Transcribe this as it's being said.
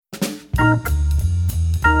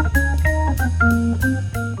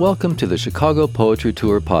Welcome to the Chicago Poetry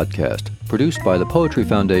Tour podcast, produced by the Poetry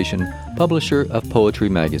Foundation, publisher of Poetry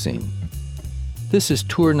Magazine. This is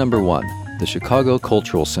tour number 1, the Chicago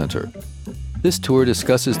Cultural Center. This tour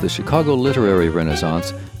discusses the Chicago literary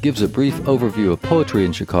renaissance, gives a brief overview of poetry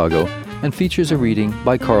in Chicago, and features a reading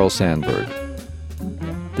by Carl Sandburg.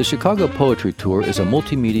 The Chicago Poetry Tour is a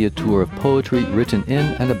multimedia tour of poetry written in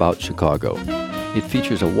and about Chicago. It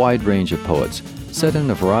features a wide range of poets, set in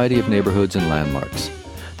a variety of neighborhoods and landmarks.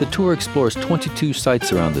 The tour explores 22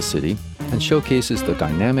 sites around the city and showcases the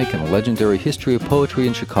dynamic and legendary history of poetry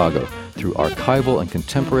in Chicago through archival and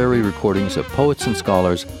contemporary recordings of poets and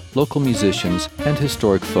scholars, local musicians, and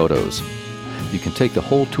historic photos. You can take the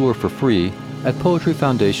whole tour for free at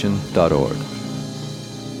poetryfoundation.org.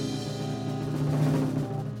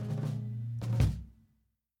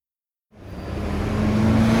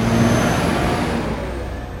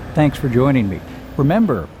 Thanks for joining me.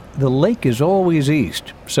 Remember, the lake is always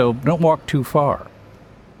east, so don't walk too far.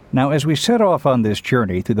 Now, as we set off on this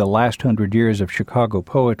journey through the last 100 years of Chicago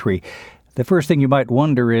poetry, the first thing you might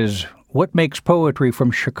wonder is, what makes poetry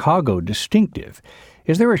from Chicago distinctive?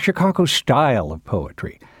 Is there a Chicago style of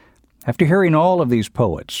poetry? After hearing all of these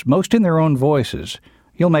poets, most in their own voices,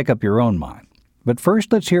 you'll make up your own mind. But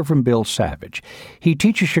first, let's hear from Bill Savage. He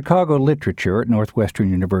teaches Chicago literature at Northwestern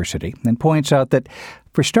University and points out that,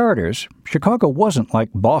 for starters, Chicago wasn't like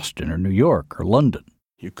Boston or New York or London.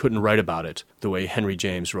 You couldn't write about it the way Henry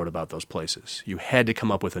James wrote about those places. You had to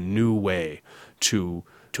come up with a new way to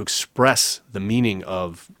express the meaning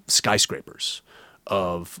of skyscrapers,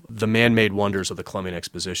 of the man-made wonders of the Columbian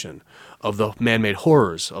Exposition, of the man-made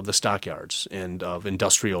horrors of the stockyards, and of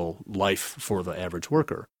industrial life for the average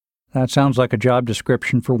worker. That sounds like a job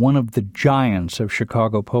description for one of the giants of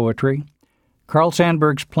Chicago poetry. Carl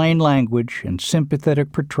Sandburg's plain language and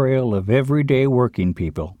sympathetic portrayal of everyday working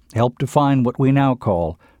people helped define what we now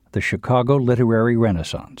call the Chicago literary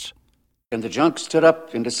renaissance. And the junk stood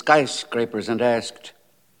up into skyscrapers and asked,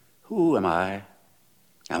 "Who am I?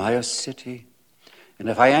 Am I a city? And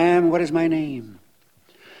if I am, what is my name?"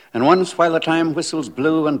 And once, while the time whistles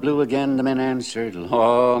blew and blew again, the men answered,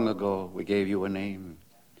 "Long ago we gave you a name.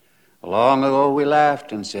 Long ago we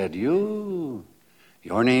laughed and said, your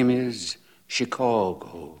name is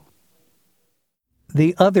Chicago."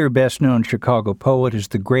 The other best-known Chicago poet is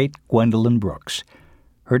the great Gwendolyn Brooks.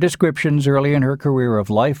 Her descriptions early in her career of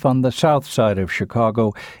life on the south side of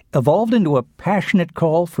Chicago evolved into a passionate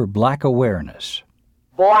call for black awareness.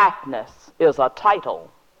 Blackness is a title,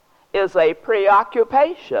 is a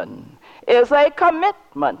preoccupation, is a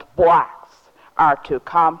commitment. Blacks are to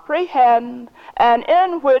comprehend, and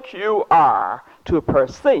in which you are to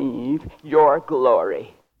perceive your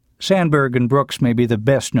glory. Sandburg and Brooks may be the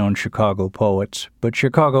best-known Chicago poets, but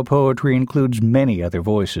Chicago poetry includes many other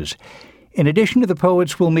voices. In addition to the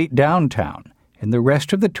poets we'll meet downtown, in the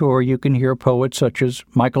rest of the tour you can hear poets such as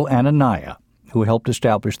Michael Anania, who helped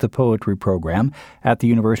establish the poetry program at the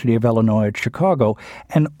University of Illinois at Chicago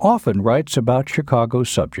and often writes about Chicago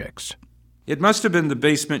subjects. It must have been the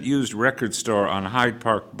basement-used record store on Hyde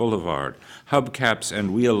Park Boulevard, hubcaps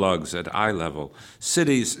and wheel lugs at eye level.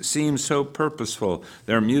 Cities seem so purposeful,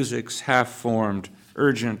 their music's half-formed,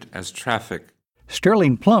 urgent as traffic.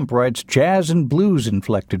 Sterling Plump writes jazz and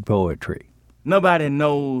blues-inflected poetry. Nobody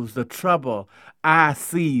knows the trouble I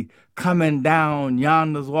see coming down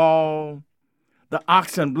yonder's wall. The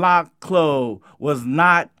Auction Block Club was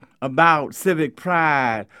not about civic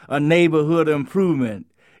pride or neighborhood improvement.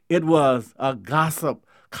 It was a gossip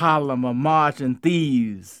column of marching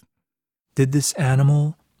thieves. Did this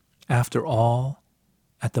animal, after all,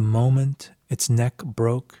 at the moment its neck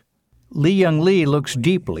broke? Lee Young Lee looks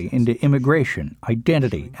deeply into immigration,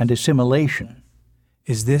 identity, and assimilation.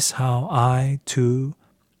 Is this how I, too,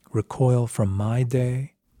 recoil from my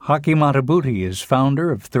day? Haki Matabuti is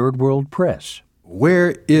founder of Third World Press.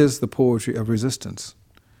 Where is the poetry of resistance?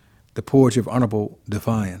 The poetry of honorable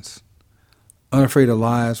defiance? Unafraid of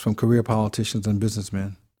lies from career politicians and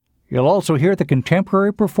businessmen. You'll also hear the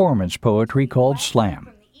contemporary performance poetry called slam,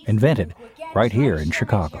 invented right here in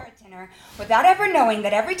Chicago. Without ever knowing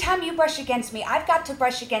that every time you brush against me, I've got to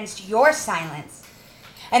brush against your silence.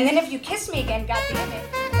 And then if you kiss me again, goddamn it.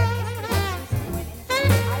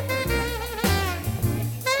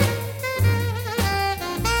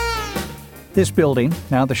 This building,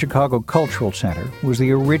 now the Chicago Cultural Center, was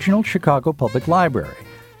the original Chicago Public Library.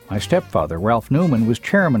 My stepfather, Ralph Newman, was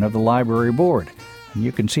chairman of the library board, and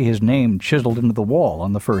you can see his name chiseled into the wall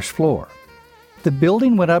on the first floor. The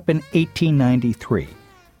building went up in 1893.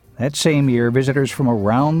 That same year, visitors from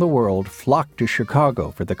around the world flocked to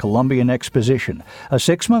Chicago for the Columbian Exposition, a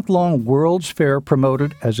 6-month-long World's Fair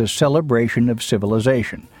promoted as a celebration of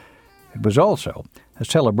civilization. It was also a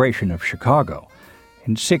celebration of Chicago.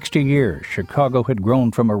 In 60 years, Chicago had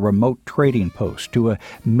grown from a remote trading post to a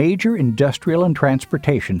major industrial and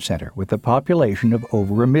transportation center with a population of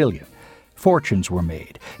over 1 million. Fortunes were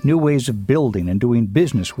made. New ways of building and doing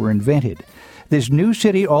business were invented. This new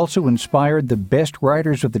city also inspired the best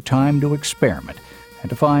writers of the time to experiment and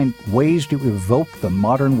to find ways to evoke the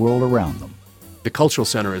modern world around them. The Cultural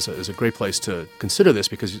Center is a great place to consider this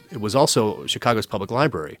because it was also Chicago's public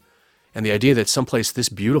library. And the idea that someplace this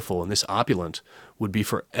beautiful and this opulent would be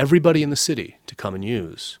for everybody in the city to come and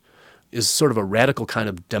use is sort of a radical kind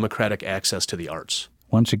of democratic access to the arts.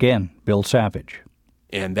 Once again, Bill Savage.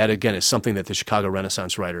 And that, again, is something that the Chicago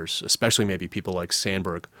Renaissance writers, especially maybe people like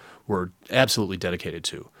Sandburg, were absolutely dedicated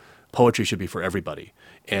to. Poetry should be for everybody.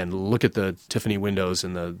 And look at the Tiffany windows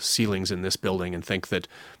and the ceilings in this building and think that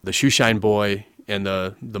the shoeshine boy and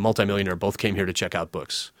the multimillionaire both came here to check out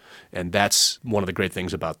books. And that's one of the great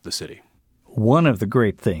things about the city. One of the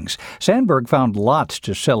great things. Sandburg found lots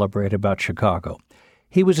to celebrate about Chicago.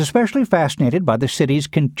 He was especially fascinated by the city's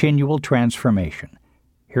continual transformation.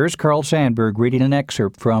 Here's Carl Sandburg reading an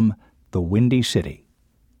excerpt from The Windy City.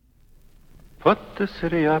 Put the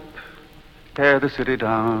city up, tear the city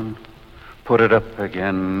down, put it up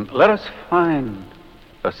again. Let us find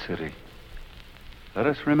a city. Let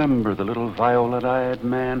us remember the little violet-eyed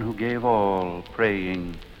man who gave all,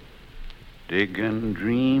 praying. Dig and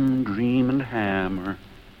dream, dream and hammer,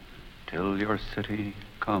 till your city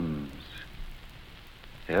comes.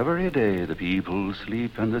 Every day the people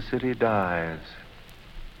sleep and the city dies.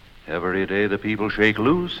 Every day the people shake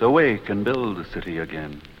loose, awake, and build the city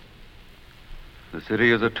again. The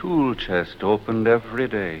city is a tool chest opened every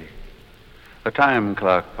day, a time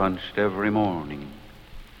clock punched every morning,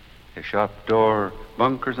 a shop door,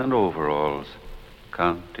 bunkers and overalls,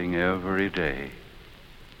 counting every day.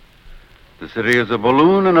 The city is a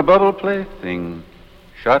balloon and a bubble plaything,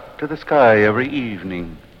 shot to the sky every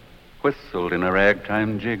evening, whistled in a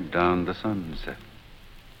ragtime jig down the sunset.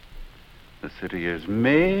 The city is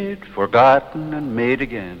made, forgotten, and made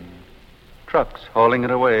again. Trucks hauling it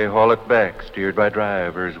away, haul it back, steered by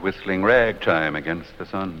drivers whistling ragtime against the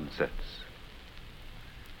sunsets.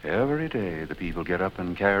 Every day the people get up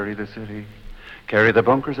and carry the city, carry the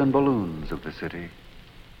bunkers and balloons of the city,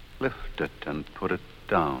 lift it and put it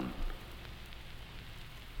down.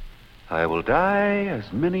 I will die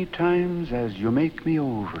as many times as you make me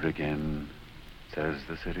over again, says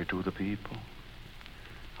the city to the people.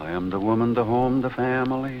 I am the woman, the home, the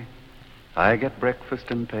family. I get breakfast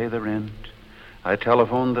and pay the rent. I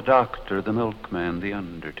telephone the doctor, the milkman, the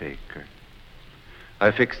undertaker. I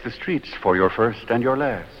fix the streets for your first and your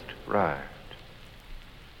last ride.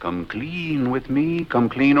 Come clean with me, come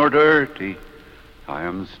clean or dirty. I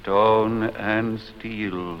am stone and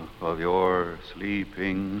steel of your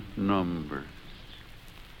sleeping numbers.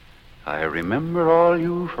 I remember all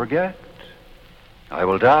you forget. I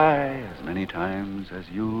will die as many times as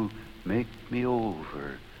you make me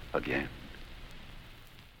over again.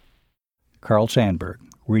 Carl Sandburg,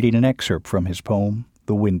 reading an excerpt from his poem,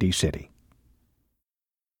 The Windy City.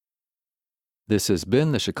 This has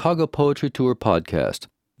been the Chicago Poetry Tour podcast.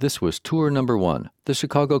 This was tour number 1, the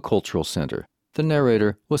Chicago Cultural Center. The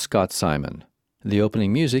narrator was Scott Simon. The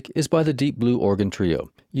opening music is by the Deep Blue Organ Trio,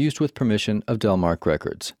 used with permission of Delmark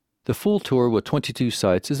Records. The full tour with 22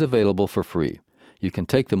 sites is available for free. You can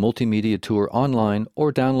take the multimedia tour online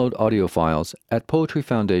or download audio files at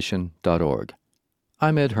poetryfoundation.org.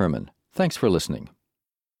 I'm Ed Herman. Thanks for listening.